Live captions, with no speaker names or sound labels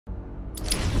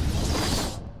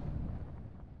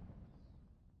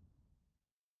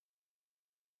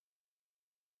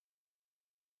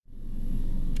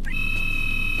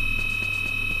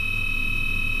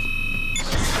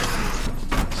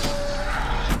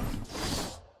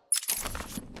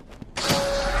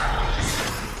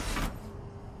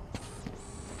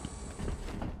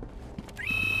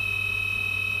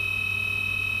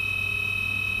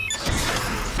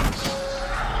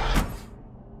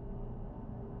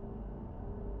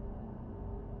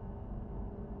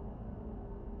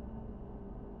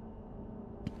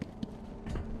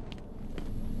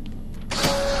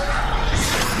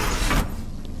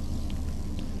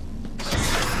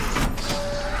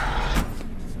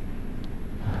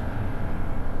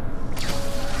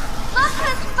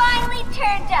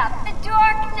turned up, the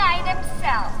Dark Knight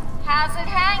himself. How's it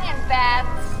hanging,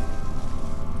 Babs?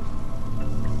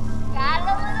 Got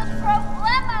a little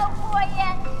problemo for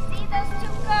you. See those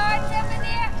two guards over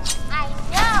there? I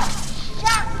know.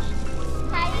 Shocked.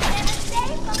 How you gonna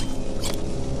save them?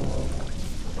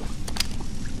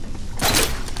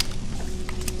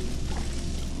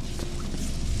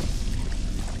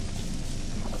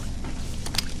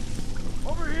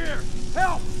 Over here!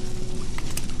 Help!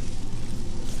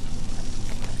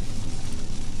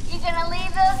 You gonna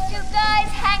leave those two guys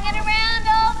hanging around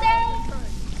all day?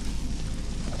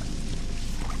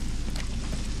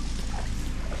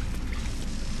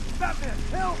 Batman,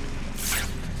 help!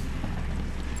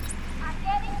 I'm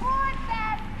getting bored,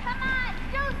 Babs. Come on,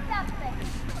 do something.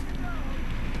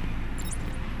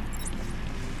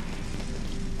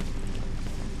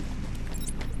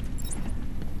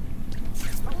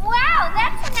 Wow,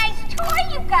 that's a nice toy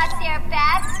you got there,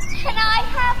 Babs. Can I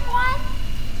have one?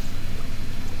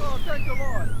 Oh, thank the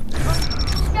Lord!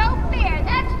 No fair,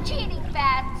 that's cheating,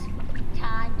 Babs.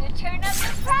 Time to turn up the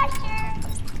pressure.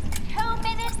 2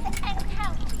 minutes and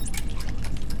counting.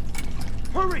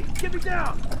 Hurry! Get me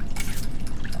down!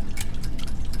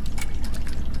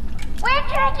 Where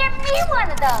can I get me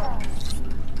one of those?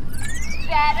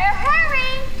 Better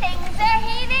hurry, things are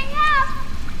heating up.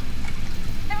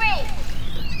 3,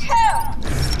 2,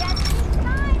 just in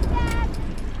time, Babs.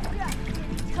 Just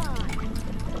in time.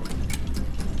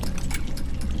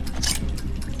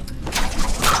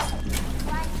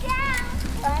 One down,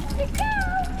 one to go.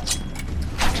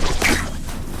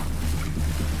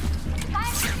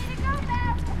 Time for me to go,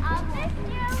 Babs. I'll miss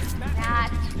you.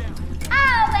 Not.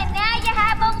 Oh, and now you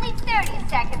have only 30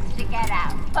 seconds to get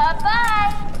out.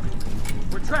 Bye-bye.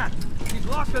 We're trapped! He's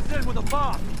locked us in with a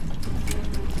bomb!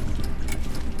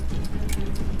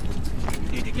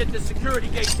 We need to get this security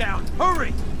gate down!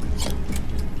 Hurry!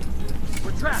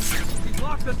 We're trapped! He's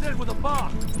locked us in with a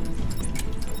bomb!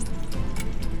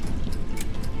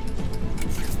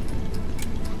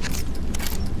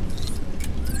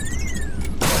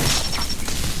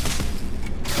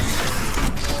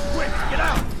 Quick, get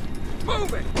out!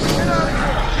 Move it! Get out of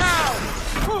here! Now!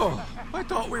 Oh, I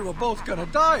thought we were both gonna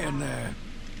die in there.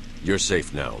 You're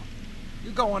safe now.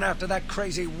 You going after that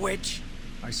crazy witch?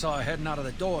 I saw her heading out of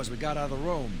the door as we got out of the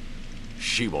room.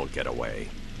 She won't get away.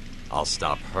 I'll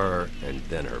stop her and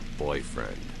then her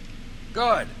boyfriend.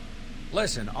 Good.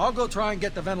 Listen, I'll go try and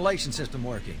get the ventilation system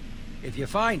working. If you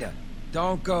find her,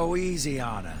 don't go easy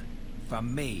on her. For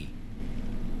me.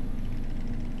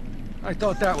 I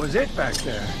thought that was it back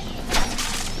there.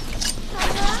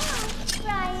 Hello,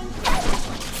 Ryan.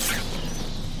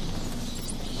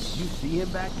 You see him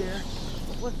back there?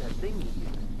 What's that thing you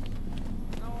used?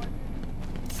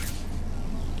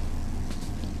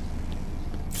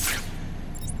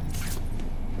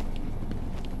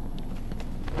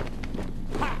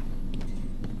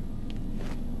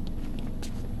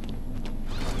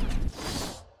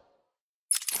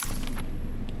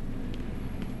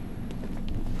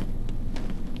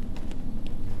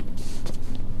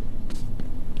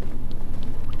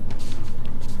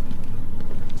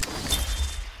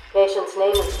 Patient's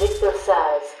name is Victor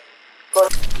Size.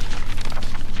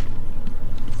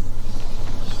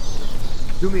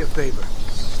 Do me a favor.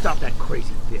 Stop that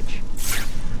crazy bitch.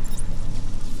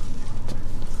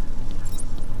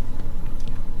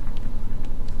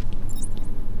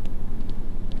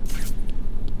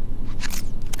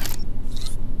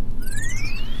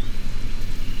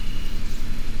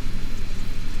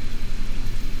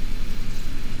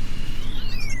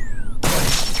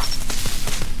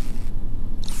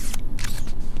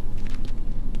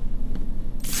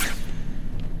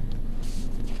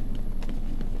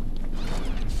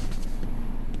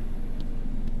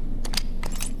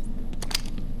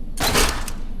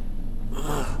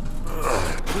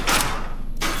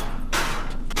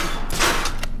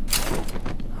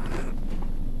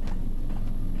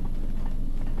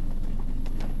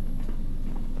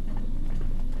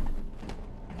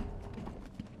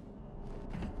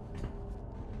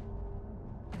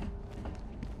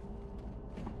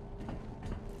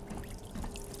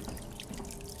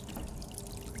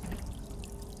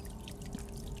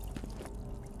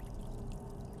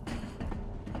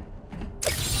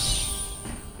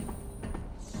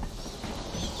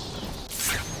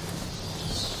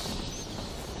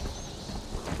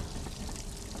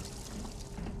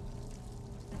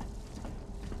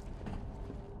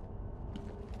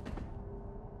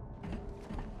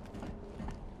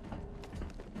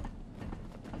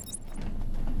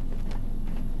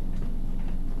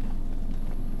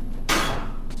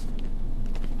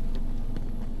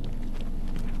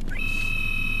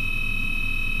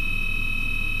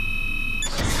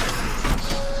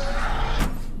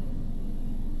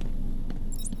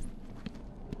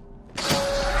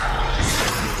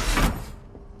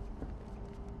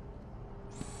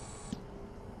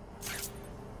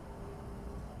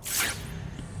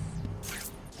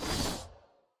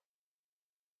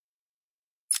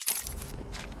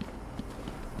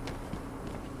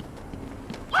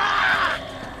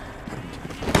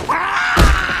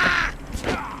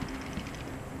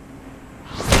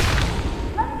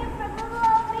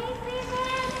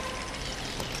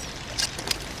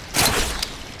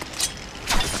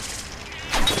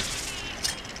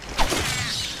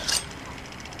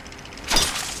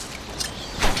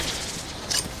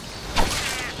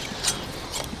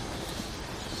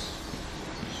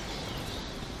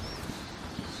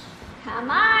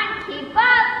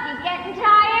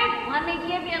 Let me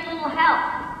give you a little help.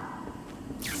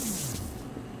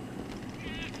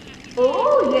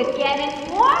 Ooh, you're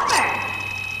getting warmer.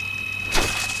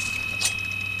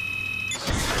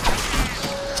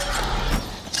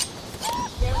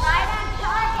 You're right on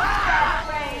target,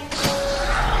 Brain.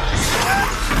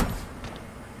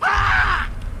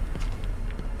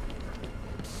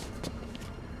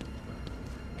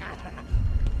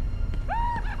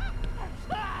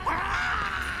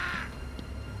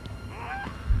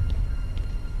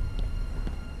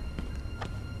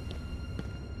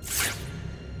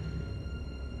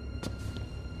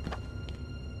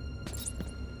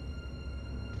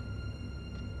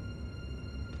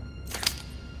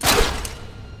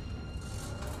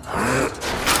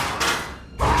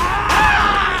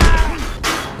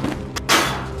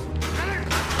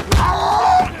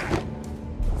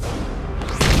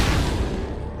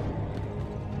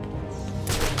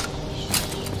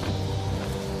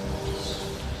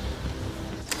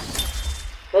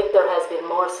 Victor has been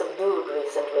more subdued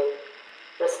recently.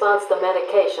 Response to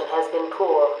medication has been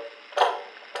poor.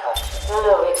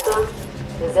 Hello, Victor.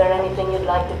 Is there anything you'd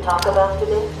like to talk about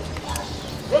today?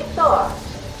 Victor!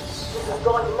 This is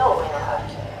going nowhere.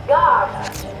 Guard!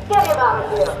 Get him out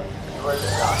of here! Where's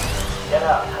the doctor? Get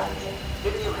out.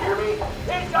 Didn't you hear me?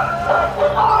 He's got a knife!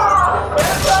 Oh!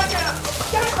 Get him!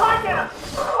 Get him!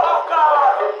 Oh,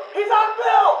 God! He's on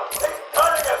Bill! He's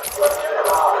cutting him! Get him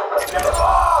off! Get him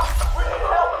off! We need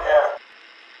help here!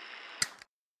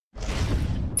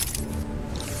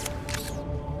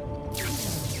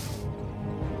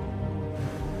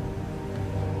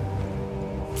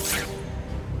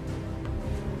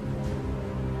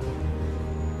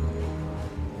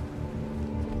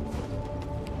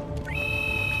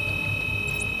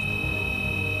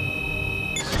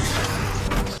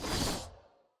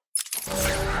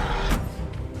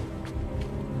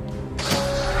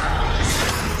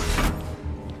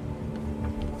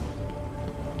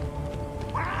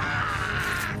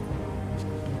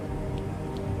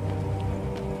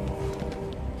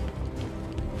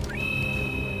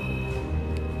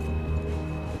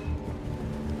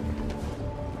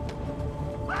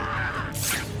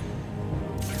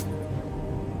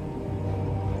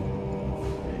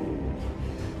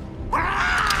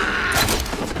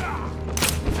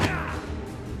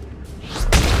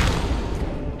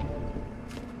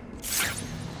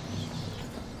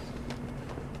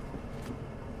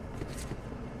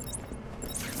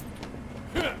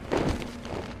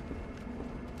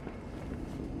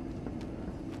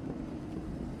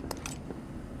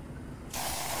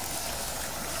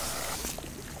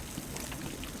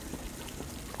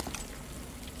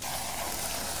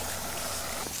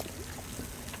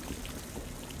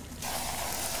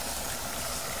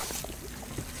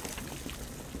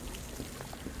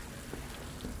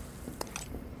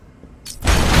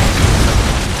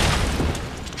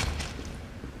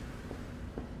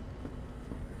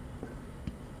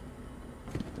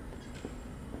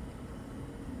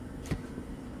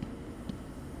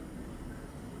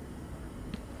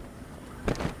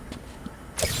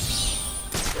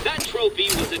 Trophy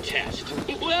was a test.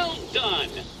 Well done!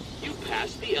 You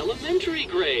passed the elementary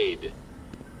grade.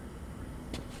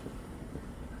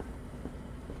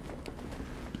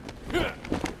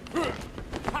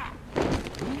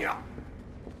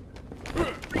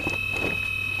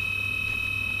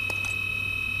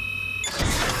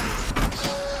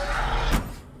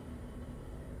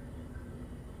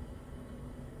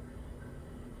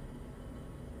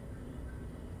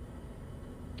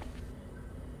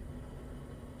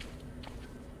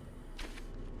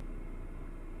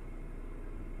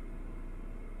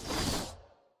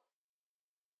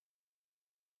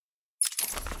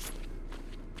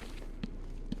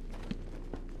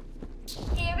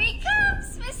 Here he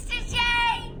comes, Mr. J!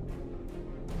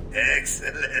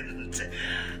 Excellent.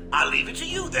 I'll leave it to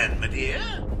you then, my dear.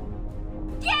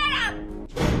 Get him!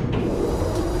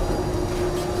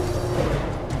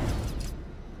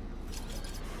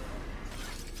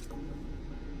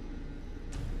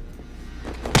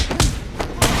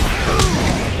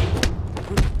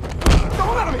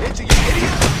 Don't let him hit you, you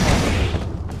idiot!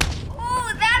 Ooh,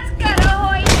 that's gonna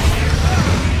hoist.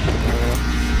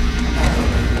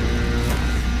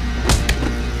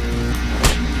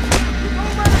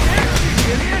 Don't let him hit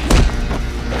you, idiot!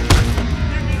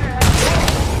 You need to have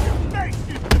your face,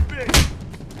 you bitch!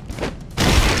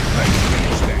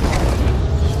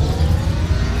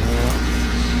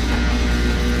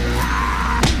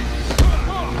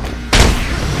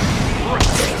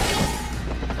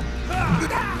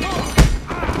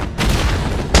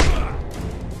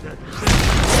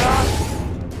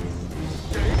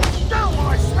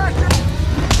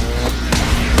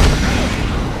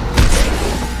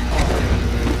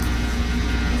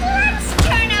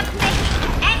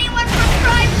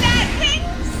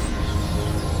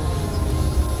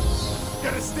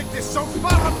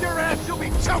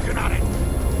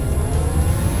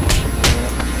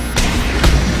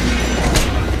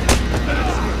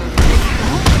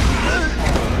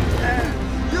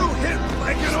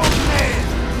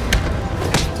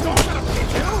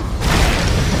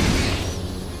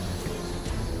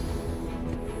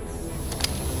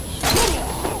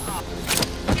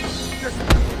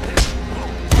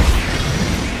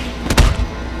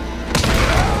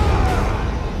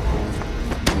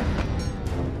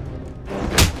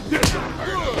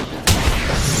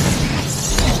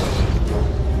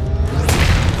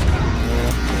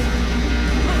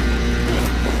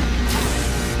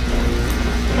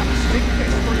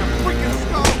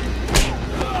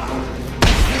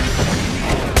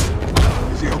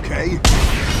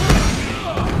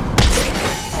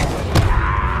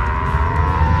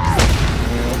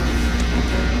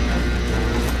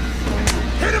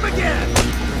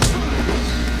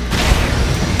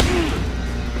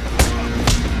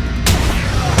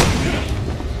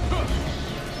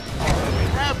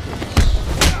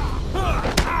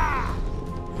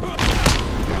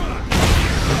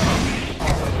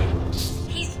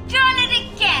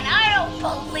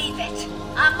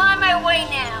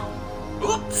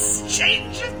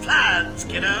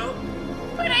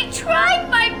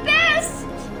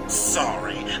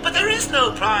 There is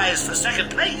no prize for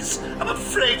second place. I'm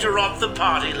afraid you're off the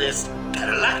party list.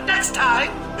 Better luck next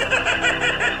time.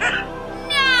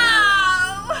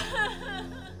 No!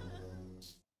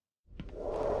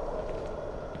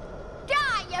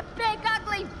 Die, you big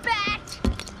ugly bat!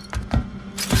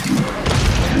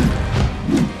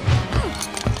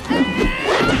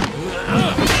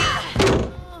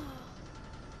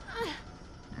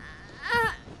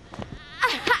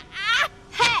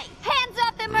 Hey, hands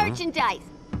off the merchandise!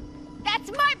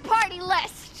 That's my party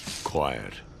list!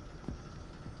 Quiet.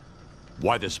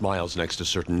 Why the smiles next to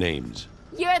certain names?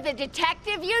 You're the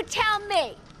detective, you tell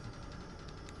me!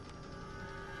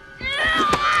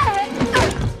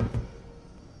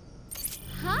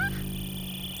 Huh?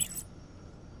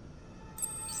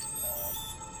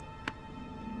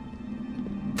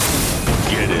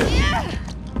 Get in.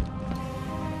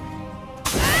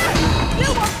 You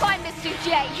won't find Mr.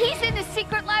 J. He's in the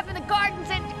secret lab in the gardens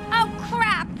and... oh,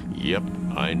 crap! Yep,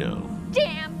 I know.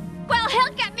 Damn! Well,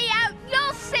 he'll get me out,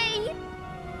 you'll see!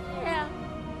 Yeah,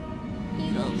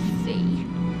 you'll see.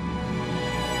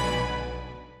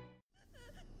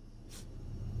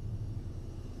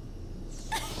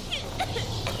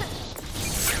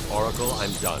 Oracle,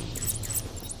 I'm done.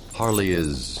 Harley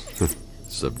is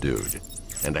subdued,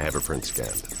 and I have her print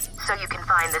scanned. So you can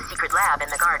find the secret lab in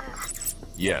the gardens?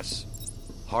 Yes.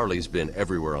 Harley's been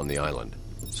everywhere on the island,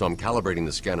 so I'm calibrating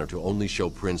the scanner to only show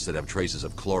prints that have traces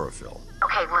of chlorophyll.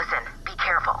 Okay, listen, be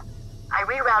careful. I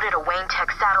rerouted a Wayne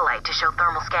Tech satellite to show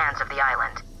thermal scans of the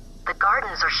island. The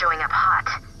gardens are showing up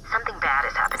hot. Something bad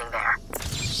is happening there.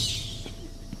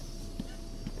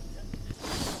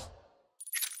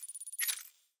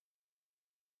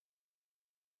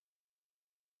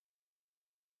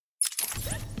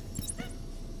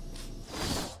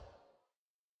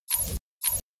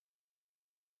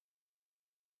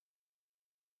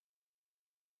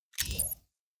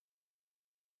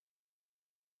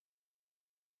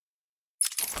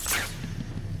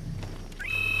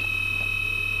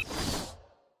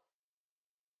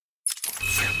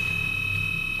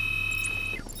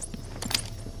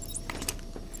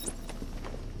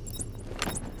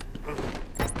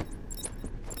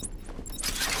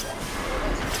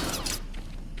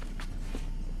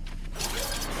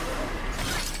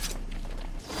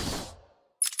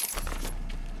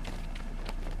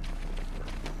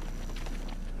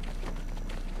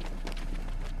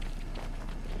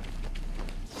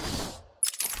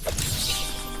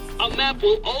 A map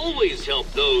will always help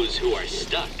those who are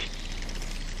stuck.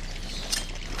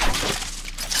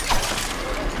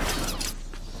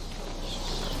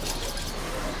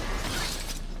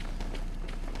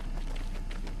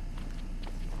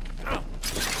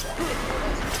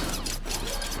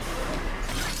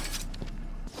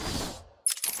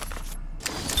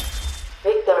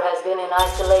 Victor has been in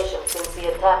isolation since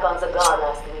the attack on Zagar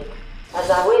last week.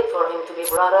 As I wait for him to be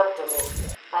brought up to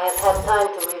me, I have had time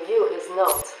to review his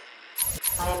notes.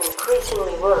 I am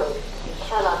increasingly worried he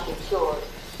cannot be cured.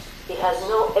 He has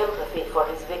no empathy for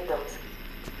his victims.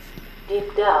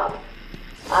 Deep down,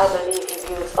 I believe he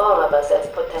views all of us as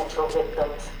potential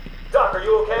victims. Doc, are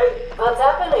you okay? What's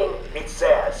happening? It's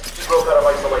Zaz. He broke out of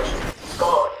isolation. He's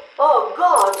gone. Oh,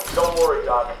 God! Don't worry,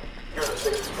 Doc. You're in the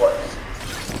safest place.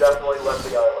 He definitely left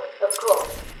the island. Of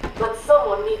course. But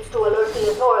someone needs to alert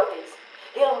the authorities.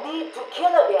 He'll need to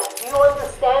kill again. Do you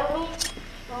understand me?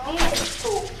 Needs to.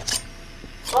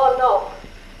 Oh no.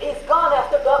 He's gone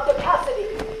after Dr. Cassidy.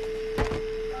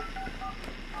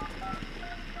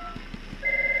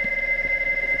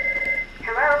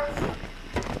 Hello?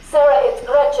 Sarah, it's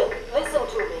Gretchen. Listen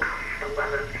to me.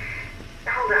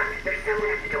 Hold on, there's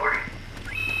someone at the door.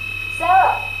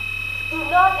 Sarah! Do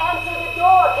not answer the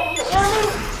door. Can you hear me?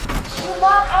 Do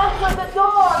not answer the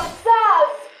door. It's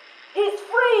Zaz. He's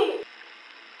free.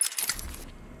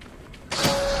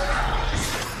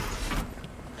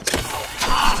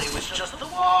 Harley was just the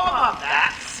warm-up,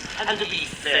 that's. And to be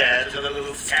fair to the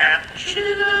little scamp, she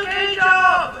did an okay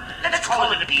job. Let's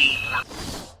call it a B.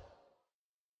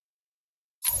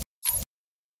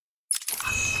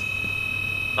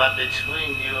 But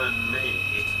between you and me,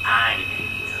 I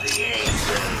need the A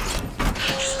grade.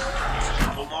 Just produce a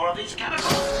couple more of these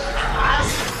chemicals, and I'll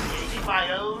be creating my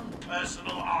own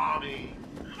personal army.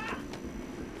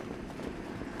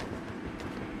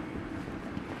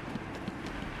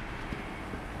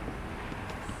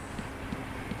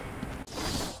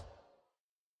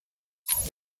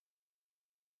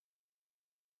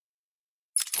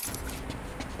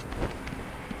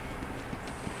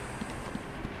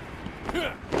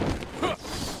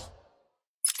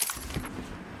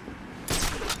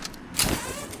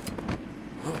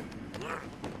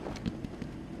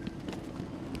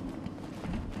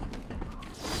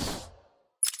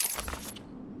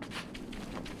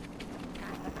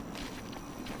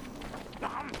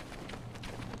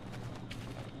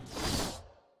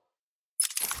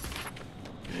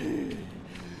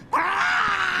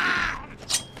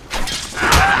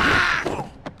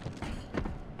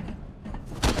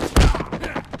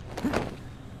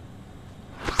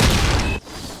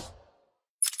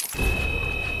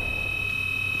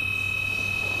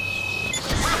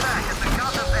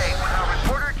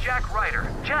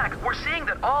 Jack, we're seeing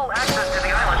that all access to the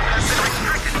island has been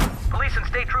restricted. Police and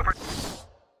state troopers...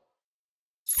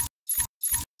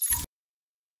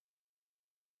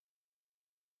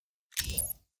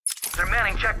 They're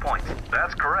manning checkpoints.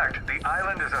 That's correct. The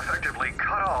island is effectively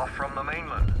cut off from the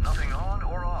mainland. Nothing on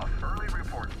or off. Early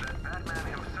reports that Batman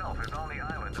himself is on the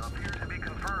island appear to be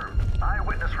confirmed.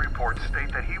 Eyewitness reports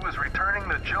state that he was returning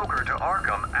the Joker to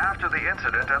Arkham after the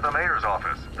incident at the mayor's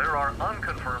office. There are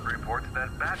unconfirmed reports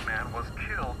that Batman was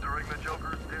killed during the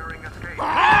Joker's daring escape.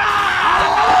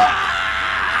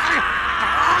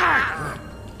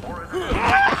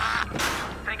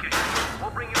 Thank you, Jack. We'll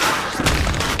bring you on.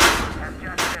 As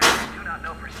Jack said, we do not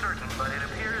know for certain, but it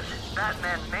appears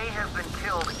Batman may have been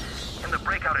killed in the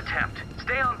breakout attempt.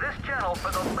 Stay on this channel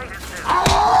for the latest news.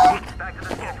 Back to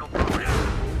the scheduled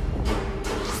program.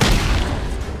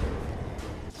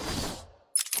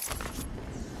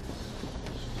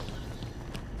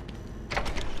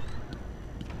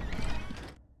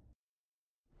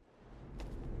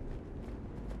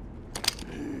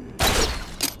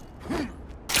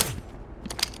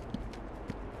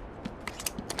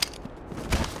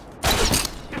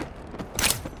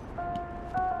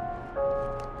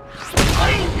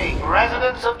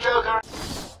 Residents of Joker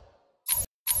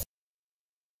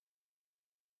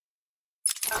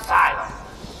Asylum.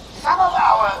 Some of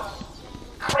our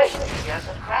craziest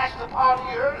have crashed the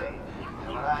party early.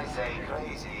 And when I say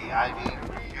crazy, I mean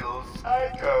real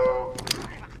psycho.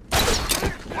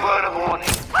 Word of warning.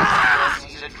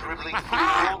 Sees a dribbling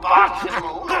fool barking in the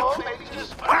room, or maybe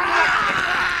just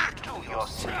do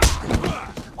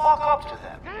yourself. Walk up to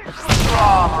them. Put your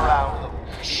arm around them.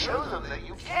 Show them that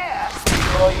you care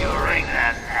before you wring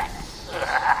their necks.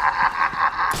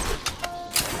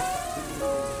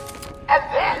 And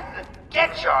then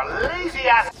get your lazy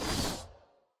ass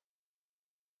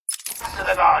to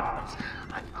the gardens.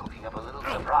 I'm cooking up a little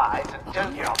surprise, and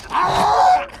don't you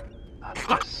understand?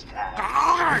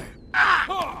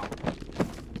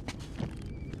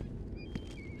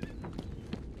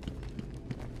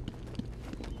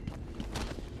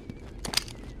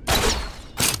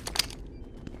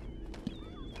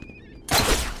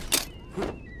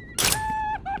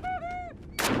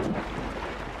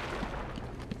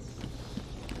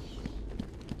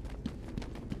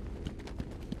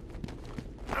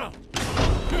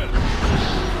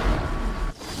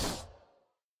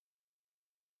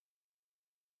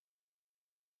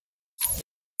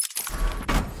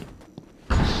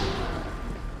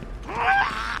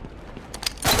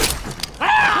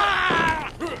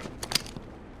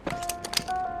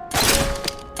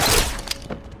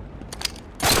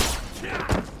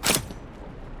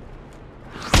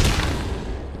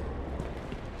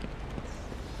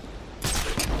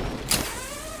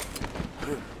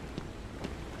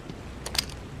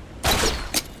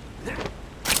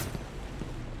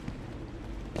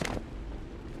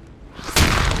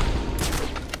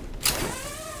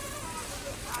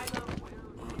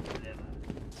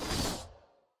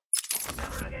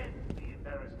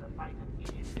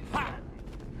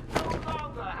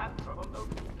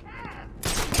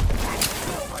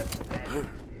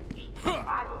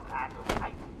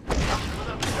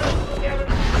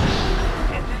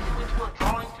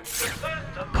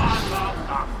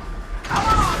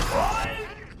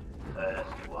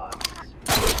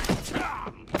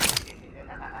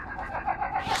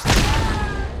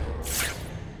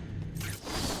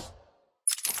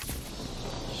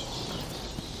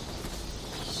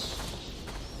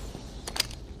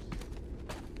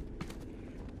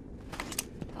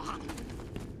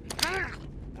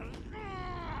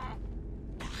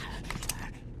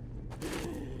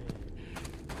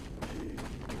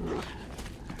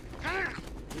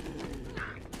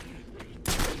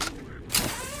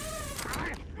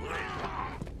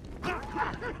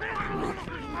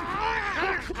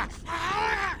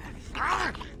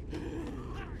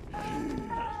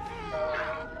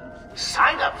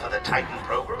 Sign up for the Titan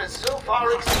program has so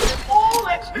far exceeded all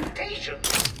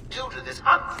expectations due to this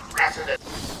unprecedented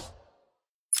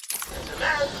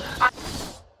demand. I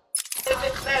have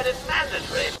declared it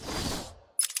mandatory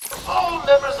for all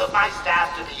members of my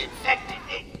staff to be infected,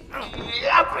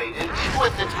 upgraded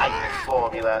with the Titan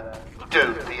formula.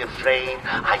 Don't be afraid.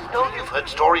 I know you've heard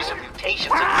stories of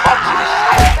mutations and monstrous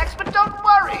side effects, but don't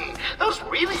worry. Those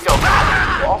really don't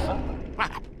happen too often.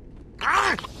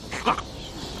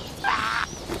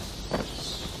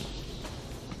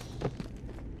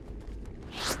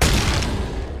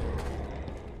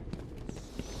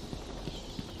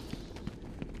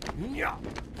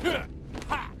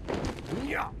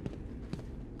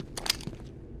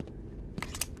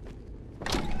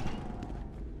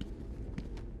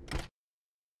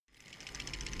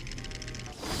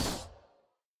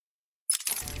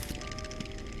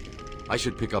 I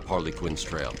should pick up Harley Quinn's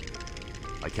trail.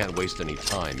 I can't waste any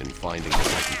time in finding the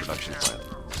Titan production plant.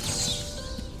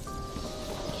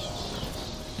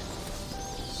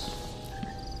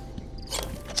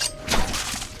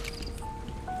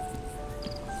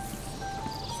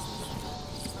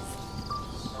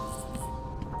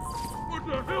 What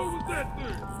the hell was that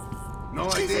thing?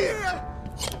 No idea.